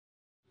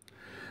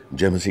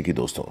जय मसीह की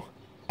दोस्तों,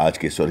 आज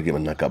के स्वर्गीय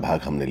मन्ना का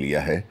भाग हमने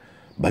लिया है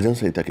भजन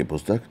संहिता की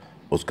पुस्तक,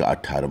 उसका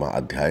 18वां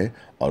अध्याय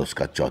और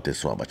उसका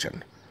 34वां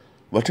वचन।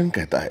 वचन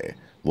कहता है,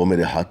 वो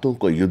मेरे हाथों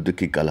को युद्ध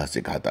की कला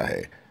सिखाता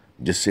है,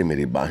 जिससे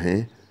मेरी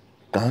बाहें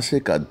कांसे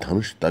का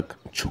धनुष तक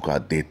झुका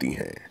देती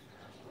हैं।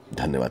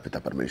 धन्यवाद पिता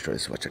परमेश्वर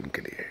इस वचन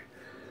के लिए।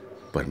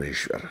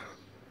 परमेश्वर,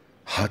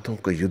 हाथों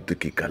को युद्ध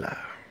की कला।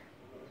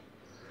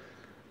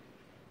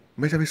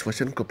 मैं जब इस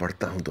वचन को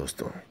पढ़ता हूं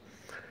दोस्तों,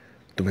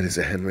 तो मेरे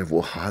जहन में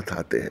वो हाथ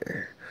आते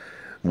हैं,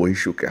 वो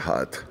यीशु के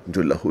हाथ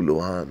जो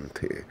लहूलुहान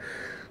थे,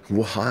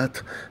 वो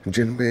हाथ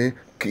जिनमें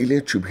कीलें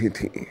चुभी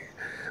थीं,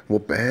 वो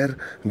पैर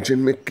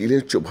जिनमें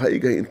कीलें चुभाई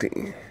गई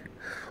थीं,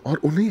 और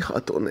उन्हीं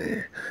हाथों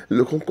ने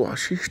लोगों को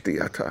आशीष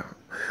दिया था।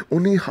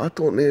 उन्हीं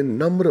हाथों ने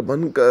नम्र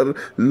बनकर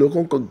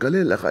लोगों को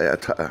गले लगाया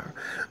था।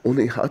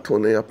 उन्हीं हाथों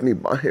ने अपनी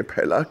बाहें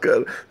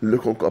फैलाकर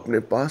लोगों को अपने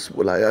पास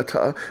बुलाया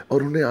था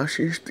और उन्हें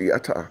आशीष दिया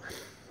था,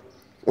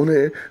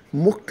 उन्हें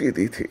मुक्ति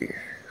दी थी।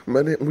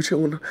 मुझे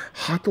उन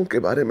हाथों के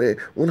बारे में,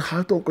 उन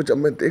हाथों को जब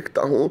मैं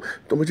देखता हूँ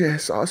तो मुझे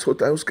एहसास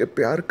होता है उसके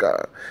प्यार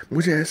का,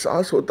 मुझे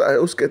एहसास होता है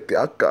उसके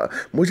त्याग का,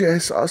 मुझे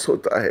एहसास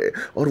होता है।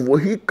 और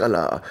वही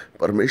कला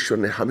परमेश्वर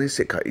ने हमें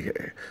सिखाई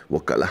है, वो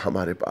कला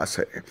हमारे पास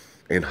है।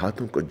 इन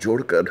हाथों को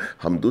जोड़कर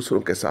हम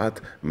दूसरों के साथ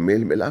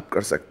मेल मिलाप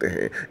कर सकते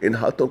हैं। इन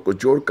हाथों को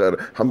जोड़कर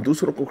हम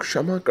दूसरों को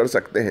क्षमा कर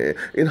सकते हैं।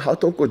 इन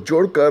हाथों को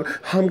जोड़कर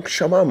हम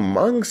क्षमा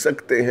मांग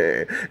सकते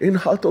हैं। इन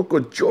हाथों को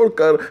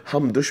जोड़कर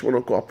हम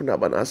दुश्मनों को अपना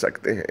बना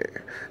सकते हैं।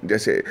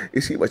 जैसे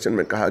इसी वचन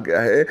में कहा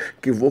गया है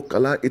कि वो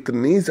कला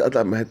इतनी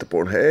ज़्यादा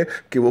महत्वपूर्ण है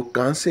कि वो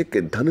कांसे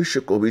के धनुष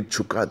को भी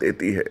झुका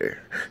देती है।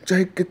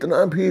 चाहे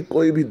कितना भी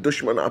कोई भी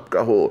दुश्मन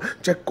आपका हो,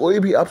 चाहे कोई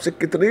भी आपसे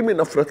कितनी भी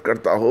नफरत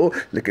करता हो,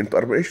 लेकिन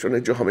परमेश्वर ने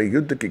जो हमें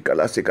युद्ध की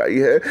कला सिखाई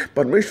है,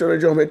 परमेश्वर ने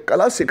जो हमें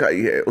कला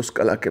सिखाई है, उस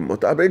कला के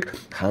मुताबिक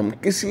हम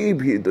किसी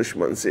भी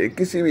दुश्मन से,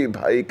 किसी भी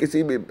भाई,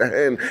 किसी भी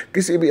बहन,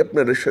 किसी भी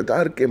अपने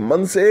रिश्तेदार के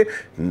मन से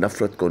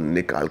नफरत को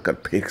निकाल कर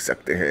फेंक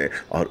सकते हैं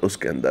और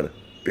उसके अंदर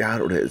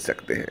प्यार उड़ेल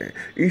सकते हैं।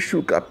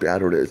 यीशु का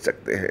प्यार उड़ेल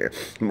सकते हैं,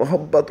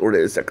 मोहब्बत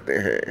उड़ेल सकते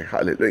हैं।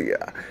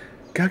 हालेलुया।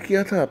 क्या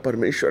किया था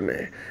परमेश्वर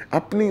ने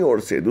अपनी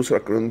ओर से? दूसरा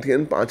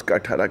कुरिन्थियन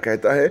 5:18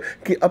 कहता है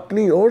कि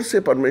अपनी ओर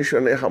से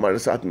परमेश्वर ने हमारे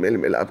साथ मेल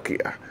मिलाप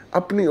किया।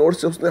 अपनी ओर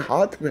से उसने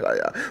हाथ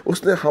फैलाया,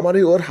 उसने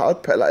हमारी ओर हाथ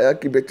फैलाया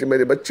कि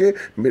मेरे बच्चे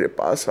मेरे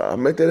पास आ,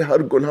 मैं तेरे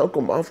हर गुनाह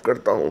को माफ़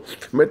करता हूँ,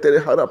 मैं तेरे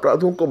हर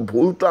अपराधों को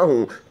भूलता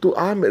हूँ, तू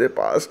आ मेरे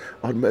पास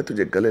और मैं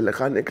तुझे गले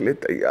लगाने के लिए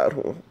तैयार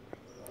हूँ।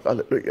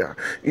 हालेलुया।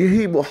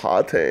 यही वो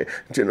हाथ हैं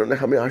जिन्होंने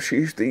हमें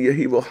आशीष दी,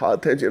 यही वो हाथ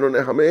हैं जिन्होंने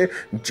हमें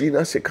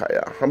जीना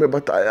सिखाया, हमें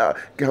बताया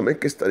कि हमें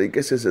किस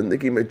तरीके से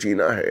ज़िंदगी में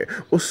जीना है,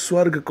 उस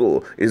स्वर्ग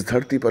को इस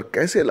धरती पर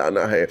कैसे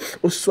लाना है,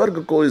 उस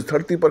स्वर्ग को इस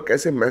धरती पर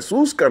कैसे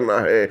महसूस करना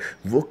है।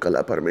 वो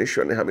कला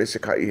परमेश्वर ने हमें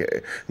सिखाई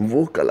है,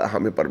 वो कला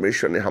हमें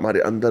परमेश्वर ने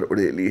हमारे अंदर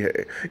उड़ेली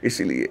है।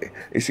 इसीलिए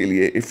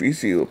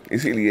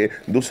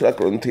दूसरा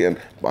कुरिन्थियन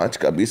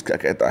 5:20 का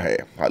कहता है,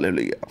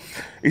 हालेलुया,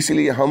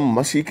 इसलिए हम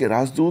मसीह के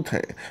राजदूत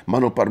हैं,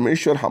 मानो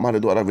परमेश्वर हमारे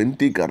द्वारा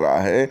विनती कर रहा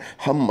है।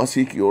 हम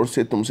मसीह की ओर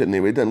से तुमसे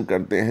निवेदन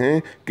करते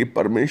हैं कि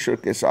परमेश्वर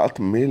के साथ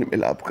मेल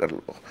मिलाप कर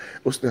लो।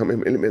 उसने हमें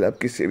मेल मिलाप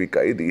की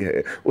सेविकाई दी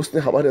है,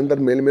 उसने हमारे अंदर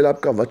मेल मिलाप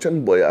का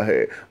वचन बोया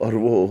है, और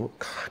वो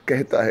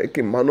कहता है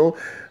कि मानो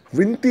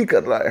विनती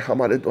कर रहा है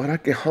हमारे द्वारा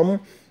कि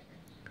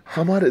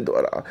हमारे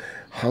द्वारा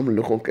हम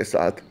लोगों के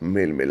साथ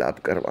मेल मिलाप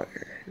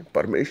करवाएं।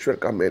 परमेश्वर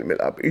का मेल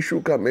मिलाप, यीशु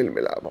का मेल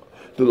मिलाप।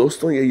 तो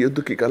दोस्तों, ये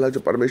युद्ध की कला जो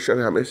परमेश्वर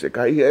ने हमें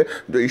सिखाई है,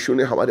 जो यीशु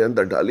ने हमारे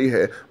अंदर डाली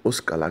है,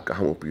 उस कला का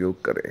हम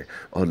उपयोग करें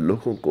और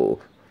लोगों को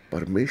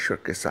परमेश्वर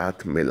के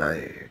साथ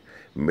मिलाएं,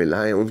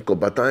 उनको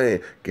बताएं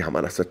कि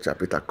हमारा सच्चा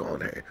पिता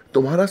कौन है।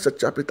 तुम्हारा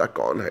सच्चा पिता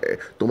कौन है?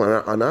 तुम्हारा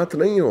अनाथ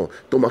नहीं हो,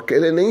 तुम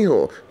अकेले नहीं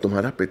हो,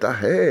 तुम्हारा पिता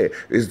है।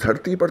 इस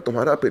धरती पर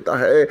तुम्हारा पिता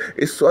है,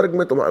 इस स्वर्ग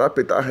में तुम्हारा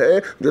पिता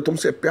है जो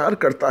तुमसे प्यार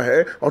करता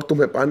है, और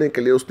तुम्हें पाने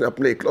के लिए उसने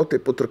अपने इकलौते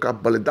पुत्र का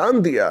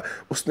बलिदान दिया,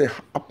 उसने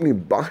अपनी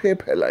बाहें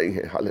फैलाई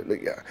हैं।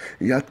 हालेलुया।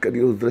 याद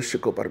करिए उस दृश्य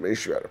को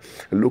परमेश्वर।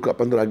 लूका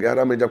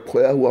 15:11 में जब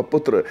खोया हुआ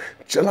पुत्र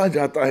चला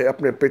जाता है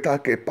अपने पिता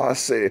के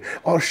पास से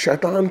और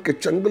शैतान के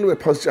चंगुल में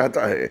फंस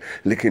जाता है,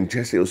 लेकिन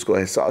जैसे उसको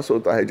एहसास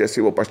होता है,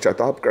 जैसे वो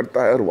पश्चाताप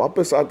करता है और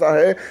वापस आता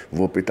है,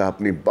 वो पिता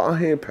अपनी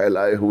बाहें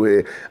फैलाए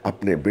हुए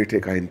अपने बेटे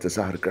का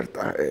इंतजार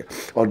करता है।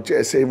 और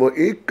जैसे वो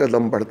एक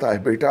कदम बढ़ता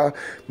है,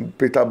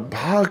 पिता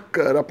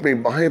भागकर अपनी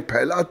बाहें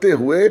फैलाते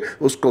हुए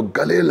उसको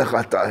गले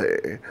लगाता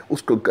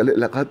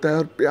है,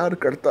 और प्यार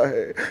करता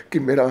है कि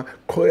मेरा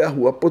खोया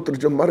हुआ पुत्र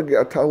जो मर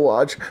गया था वो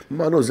आज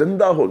मानो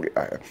जिंदा हो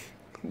गया है।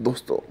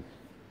 दोस्तों,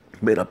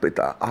 मेरा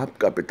पिता,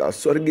 आपका पिता,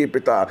 स्वर्गीय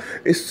पिता,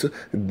 इस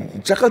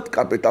जगत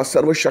का पिता,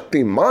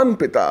 सर्वशक्तिमान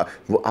पिता,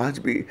 वो आज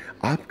भी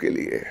आपके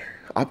लिए,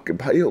 आपके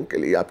भाइयों के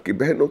लिए, आपकी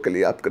बहनों के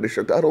लिए, आपके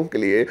रिश्तेदारों के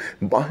लिए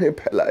बाहें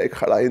फैलाए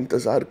खड़ा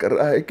इंतज़ार कर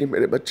रहा है कि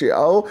मेरे बच्चे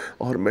आओ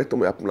और मैं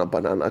तुम्हें अपना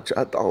बनाना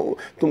चाहता हूँ,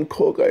 तुम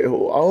खो गए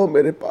हो, आओ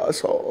मेरे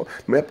पास आओ,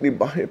 मैं अपनी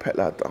बाहें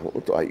फैलाता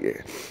हूँ। तो आइए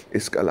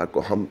इस कला को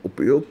हम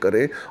उपयोग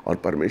करें और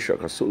परमेश्वर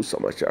का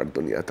सुसमाचार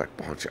दुनिया तक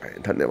पहुँचाएँ।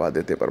 धन्यवाद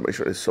देते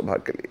परमेश्वर इस सभा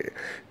के लिए,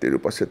 तेरी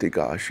उपस्थिति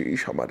का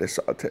आशीष हमारे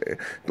साथ है।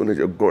 तूने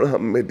जो गुण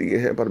हम में दिए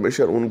हैं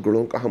परमेश्वर, उन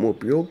गुणों का हम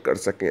उपयोग कर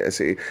सकें।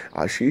 ऐसे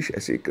आशीष,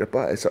 ऐसी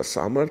कृपा, ऐसा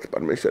सामर्थ्य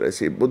परमेश्वर,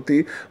 ऐसी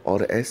बुद्धि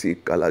और ऐसी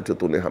कला जो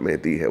तूने हमें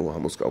दी है वो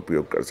हम उसका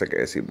उपयोग कर सकें।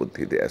 ऐसी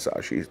बुद्धि दे, ऐसा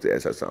आशीष दे,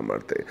 ऐसा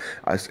सामर्थ्य,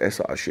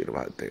 ऐसा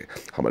आशीर्वाद दे।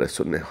 हमारे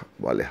सुनने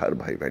वाले हर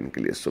भाई बहन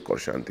के लिए सुख और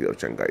शांति और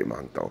चंगाई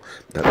मांगता हूँ।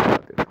 धन्यवाद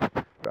देता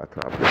हूँ।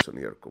 प्रार्थना आपने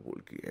सुनी और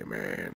कबूल की। आमीन।